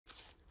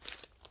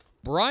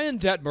Brian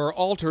Dettmer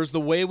alters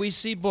the way we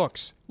see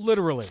books,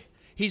 literally.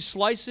 He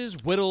slices,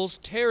 whittles,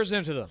 tears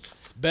into them,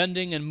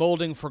 bending and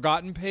molding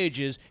forgotten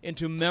pages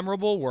into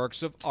memorable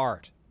works of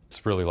art.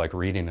 It's really like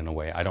reading in a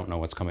way. I don't know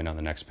what's coming on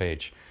the next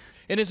page.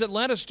 In his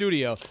Atlanta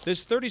studio,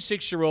 this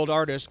 36-year-old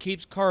artist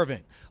keeps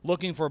carving,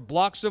 looking for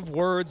blocks of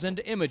words and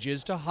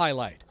images to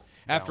highlight.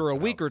 After a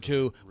week or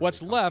two,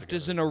 what's left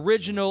is an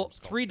original,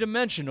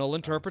 three-dimensional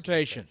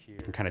interpretation.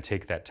 You can kind of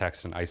take that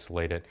text and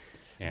isolate it.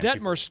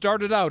 Dettmer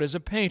started out as a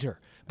painter,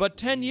 but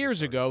 10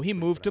 years ago he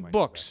moved to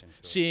books,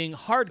 seeing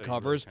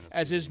hardcovers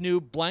as his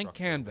new blank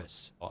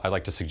canvas. I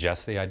like to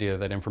suggest the idea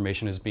that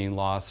information is being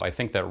lost. I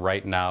think that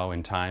right now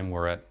in time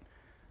we're at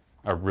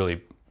a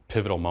really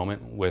pivotal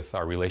moment with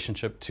our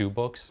relationship to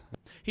books.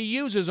 He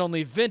uses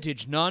only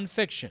vintage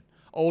nonfiction,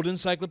 old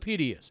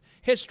encyclopedias,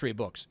 history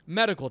books,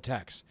 medical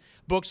texts,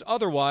 books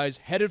otherwise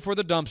headed for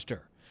the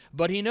dumpster.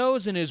 But he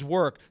knows in his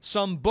work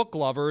some book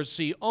lovers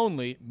see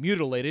only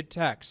mutilated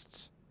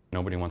texts.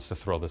 Nobody wants to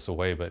throw this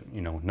away, but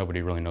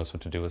nobody really knows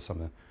what to do with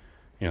some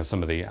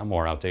of the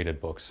more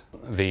outdated books.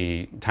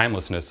 The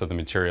timelessness of the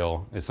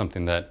material is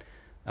something that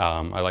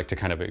I like to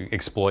kind of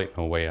exploit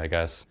in a way, I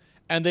guess.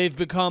 And they've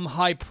become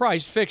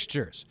high-priced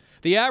fixtures.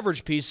 The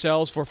average piece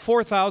sells for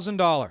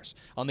 $4,000.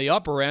 On the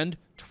upper end,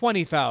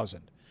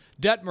 $20,000.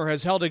 Dettmer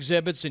has held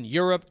exhibits in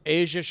Europe,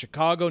 Asia,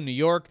 Chicago, New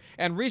York,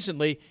 and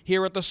recently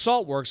here at the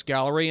Saltworks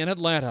Gallery in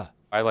Atlanta.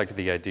 I liked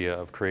the idea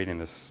of creating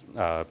this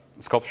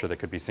sculpture that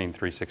could be seen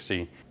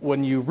 360.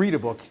 When you read a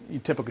book, you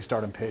typically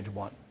start on page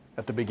 1,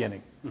 at the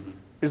beginning. Mm-hmm.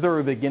 Is there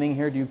a beginning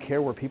here? Do you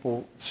care where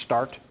people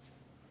start?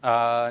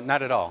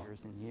 Not at all.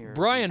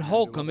 Brian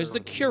Holcomb is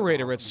the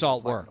curator at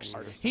Saltworks.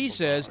 He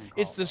says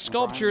it's the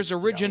sculpture's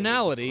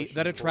originality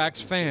that attracts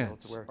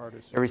fans.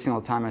 Every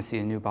single time I see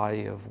a new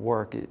body of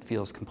work, it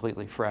feels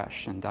completely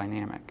fresh and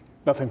dynamic.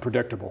 Nothing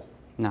predictable.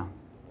 No.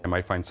 I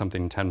might find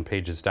something 10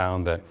 pages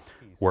down that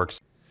works.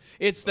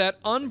 It's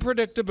that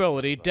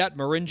unpredictability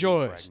Dettmer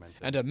enjoys,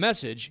 and a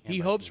message he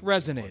hopes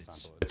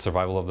resonates. It's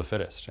survival of the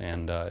fittest,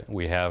 and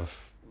we have,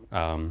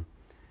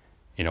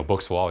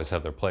 books will always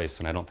have their place,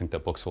 and I don't think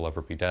that books will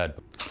ever be dead.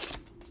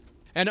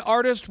 An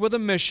artist with a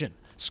mission,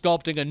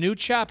 sculpting a new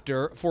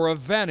chapter for a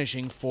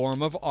vanishing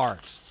form of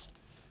art.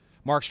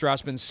 Mark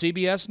Strassmann,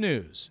 CBS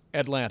News,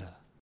 Atlanta.